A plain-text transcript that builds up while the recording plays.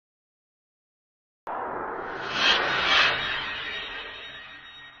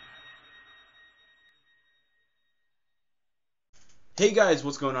Hey guys,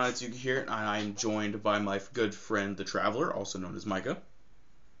 what's going on? It's Yuki here, and I'm joined by my good friend, the Traveler, also known as Micah.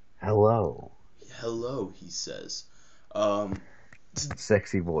 Hello. Hello, he says.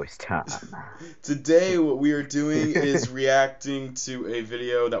 Sexy voice time. Today, what we are doing is reacting to a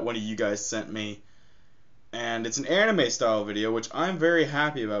video that one of you guys sent me. And it's an anime-style video, which I'm very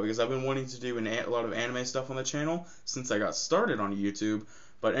happy about, because I've been wanting to do a lot of anime stuff on the channel since I got started on YouTube.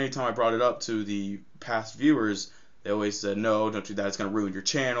 But anytime I brought it up to the past viewers, they always said, no, don't do that, it's going to ruin your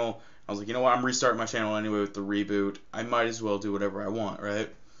channel. I was like, you know what, I'm restarting my channel anyway with the reboot. I might as well do whatever I want, right?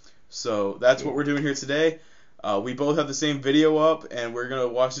 So that's what we're doing here today. We both have the same video up, and we're going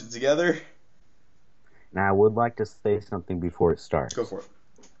to watch it together. Now, I would like to say something before it starts. Go for it.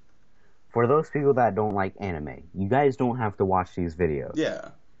 For those people that don't like anime, you guys don't have to watch these videos. Yeah.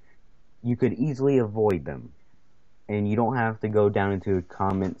 You could easily avoid them. And you don't have to go down into a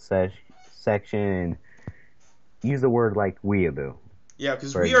comment section and use the word like weeaboo. Yeah,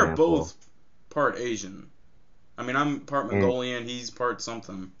 because we are both part Asian. I mean, I'm part Mongolian, he's part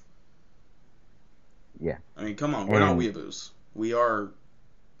something. Yeah. I mean, come on, we're not weeaboos. We are...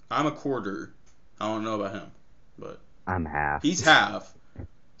 I'm a quarter. I don't know about him, but... I'm half. He's half.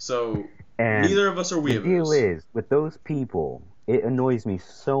 So, neither of us are weeaboos. The deal is, with those people, it annoys me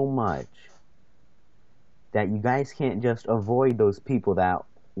so much that you guys can't just avoid those people that,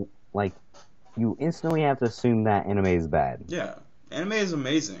 like, you instantly have to assume that anime is bad. Yeah. Anime is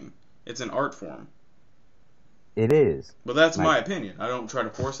amazing. It's an art form. It is. But that's my opinion. I don't try to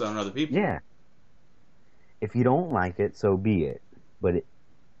force that on other people. Yeah. If you don't like it, so be it. But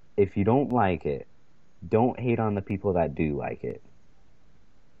if you don't like it, don't hate on the people that do like it.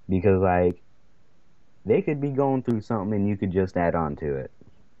 Because, like, they could be going through something and you could just add on to it.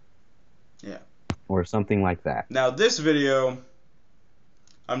 Yeah. Or something like that. Now, this video,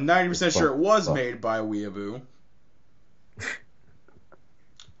 I'm 90% sure it was made by a weeaboo.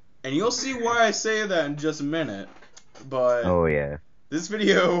 And you'll see why I say that in just a minute. But oh, yeah. This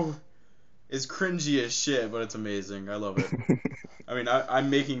video is cringy as shit, but it's amazing. I love it. I mean, I'm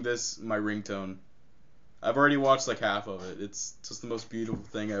making this my ringtone. I've already watched like half of it. It's just the most beautiful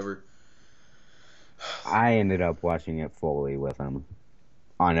thing ever. I ended up watching it fully with him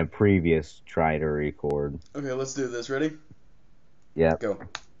on a previous try to record. Okay, let's do this. Ready? Yep. Go. Teen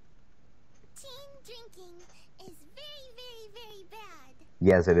drinking is very, very, very bad.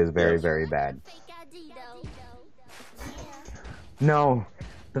 Yes, it is very, very bad. Fake ID though. No,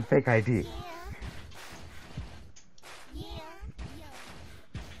 the fake ID.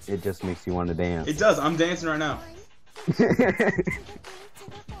 It just makes you want to dance. It does. I'm dancing right now.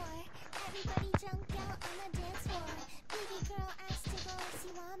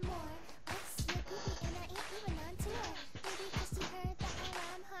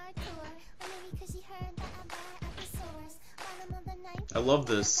 I love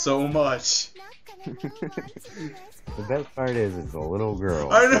this so much. The best part is it's a little girl.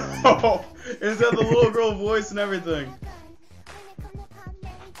 I know! It's got the little girl voice and everything.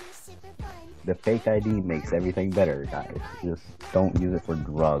 The fake ID makes everything better, guys. Just don't use it for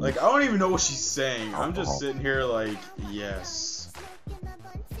drugs. Like, I don't even know what she's saying. I'm just sitting here like, yes.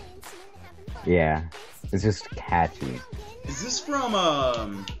 Yeah. It's just catchy. Is this from,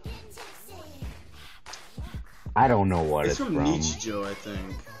 I don't know what it's from. It's from Nichijou, I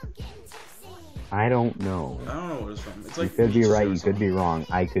think. I don't know. I don't know what it's from. It's like you could be right, you could be wrong.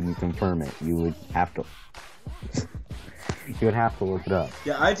 I couldn't confirm it. You would have to... You would have to look it up.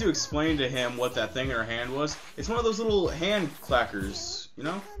 Yeah, I had to explain to him what that thing in her hand was. It's one of those little hand clackers, you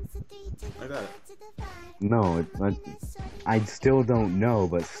know? Like that. No, I still don't know,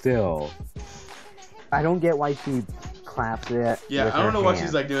 but still. I don't get why she claps it. Yeah, I don't know why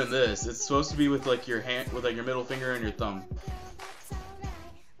she's like doing this. It's supposed to be with like your hand, with like your middle finger and your thumb.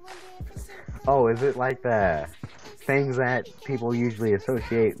 Oh, is it like the things that people usually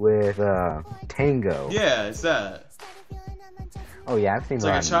associate with tango? Yeah, it's that. Oh yeah, I've seen it's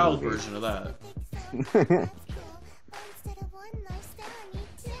that. It's like a child version of that.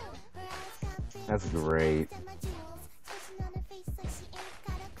 That's great.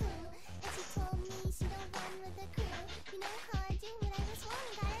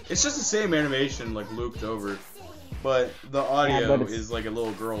 It's just the same animation, like looped over, but the audio is like a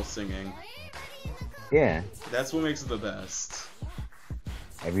little girl singing. Yeah. That's what makes it the best.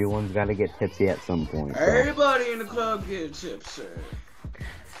 Everyone's got to get tipsy at some point. So. Everybody in the club get tipsy.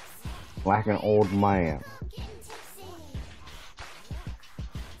 Like an old man.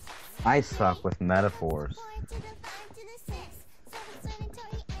 I suck with metaphors.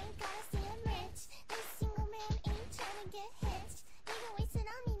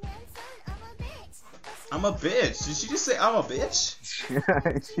 I'm a bitch. Did she just say I'm a bitch?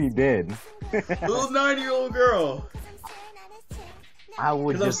 She did. Little 9-year-old girl. I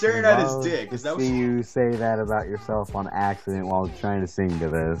would 'Cause I'm just staring at his love dick. to Is that what see she- you say that about yourself on accident while trying to sing to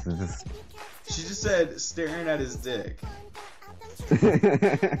this. It's just... She just said staring at his dick.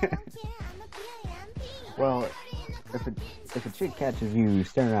 Well, if a chick catches you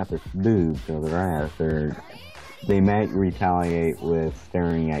staring at their boobs or their ass, or they might retaliate with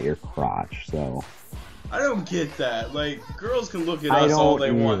staring at your crotch. So I don't get that. Like, girls can look at I us all don't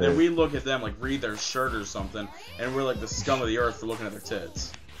they want, either. and we look at them like read their shirt or something, and we're like the scum of the earth for looking at their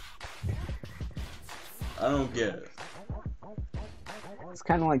tits. I don't get it. it's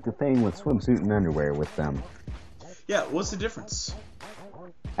kind of like the thing with swimsuit and underwear with them. Yeah, what's the difference?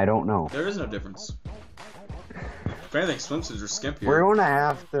 I don't know. There is no difference. If anything, swimsuits are skimpier. We're gonna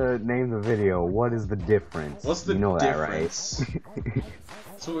have to name the video. What is the difference? What's the you know difference? that, right?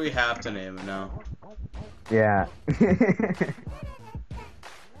 That's what we have to name it now. Yeah.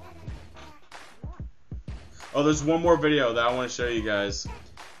 Oh, there's one more video that I want to show you guys.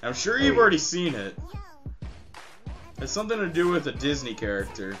 I'm sure you've already seen it. It's something to do with a Disney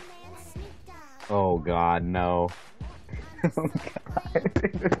character. Oh God, no. Oh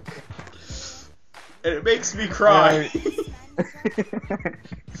God. And it makes me cry.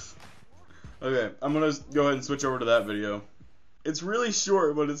 Okay, I'm gonna go ahead and switch over to that video. It's really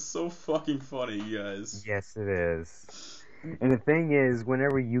short, but it's so fucking funny, you guys. Yes, it is. And the thing is,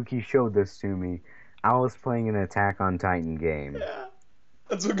 whenever Yuki showed this to me, I was playing an Attack on Titan game. Yeah,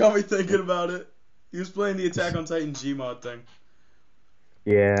 that's what got me thinking about it. He was playing the Attack on Titan Gmod thing.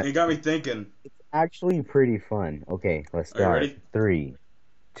 Yeah. And it got me thinking. It's actually pretty fun. Okay, let's Are you start. ready? 3,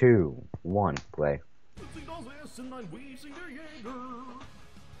 2, 1, play.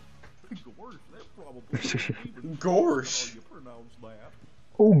 Gorsh.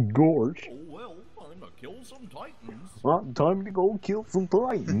 Oh gosh. Oh well, time to kill some titans. Well, time to go kill some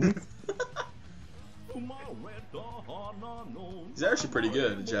titans. He's actually pretty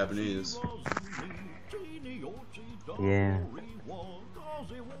good at Japanese. Yeah.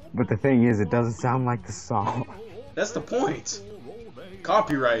 But the thing is, it doesn't sound like the song. That's the point.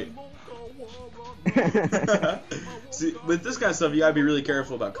 Copyright. See, with this kind of stuff, you gotta be really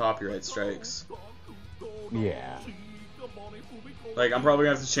careful about copyright strikes. Yeah. Like, I'm probably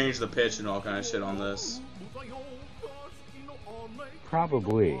gonna have to change the pitch and all kind of shit on this.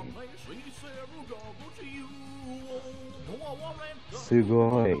 Probably.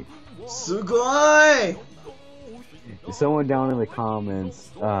 Sugoi. Sugoi! Someone down in the comments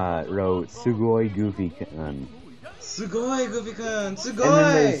wrote Sugoi Goofy-kun. Sugoi, Goofy-kun!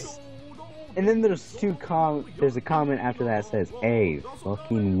 And then Sugoi! there's a comment after that that says, "Hey,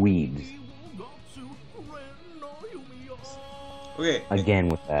 fucking weebs." Okay. Again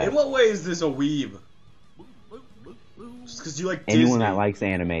with that. In what way is this a weeb? Just because you like Anyone Disney. that likes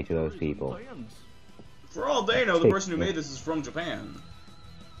anime to those people. For all they know, the person who made this is from Japan.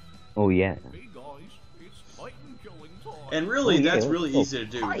 Oh yeah. And really, Oh, yeah, that's let's really go easy to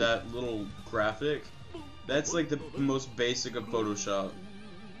do. fight. That little graphic. That's like the most basic of Photoshop.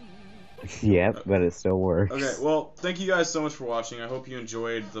 Yep, but it still works. Okay, well, thank you guys so much for watching. I hope you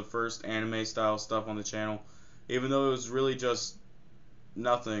enjoyed the first anime style stuff on the channel. Even though it was really just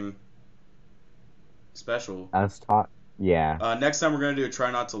nothing special. Yeah. Next time we're going to do a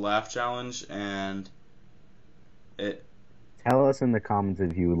try not to laugh challenge, and Tell us in the comments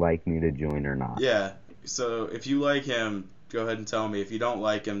if you would like me to join or not. yeah, so if you like him, go ahead and tell me. If you don't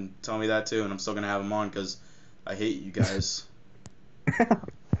like him, tell me that too, and I'm still going to have him on because I hate you guys.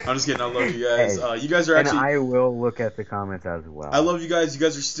 I'm just kidding, I love you guys. Hey, You guys are actually... And I will look at the comments as well. I love you guys. You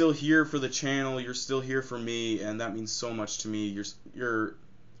guys are still here for the channel. You're still here for me, and that means so much to me. Your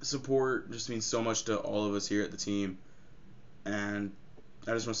support just means so much to all of us here at the team. And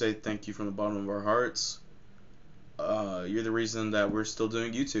I just want to say thank you from the bottom of our hearts. You're the reason that we're still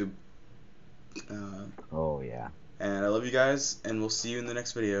doing YouTube. Oh yeah. And I love you guys, and we'll see you in the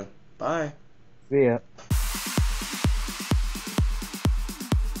next video. Bye. See ya.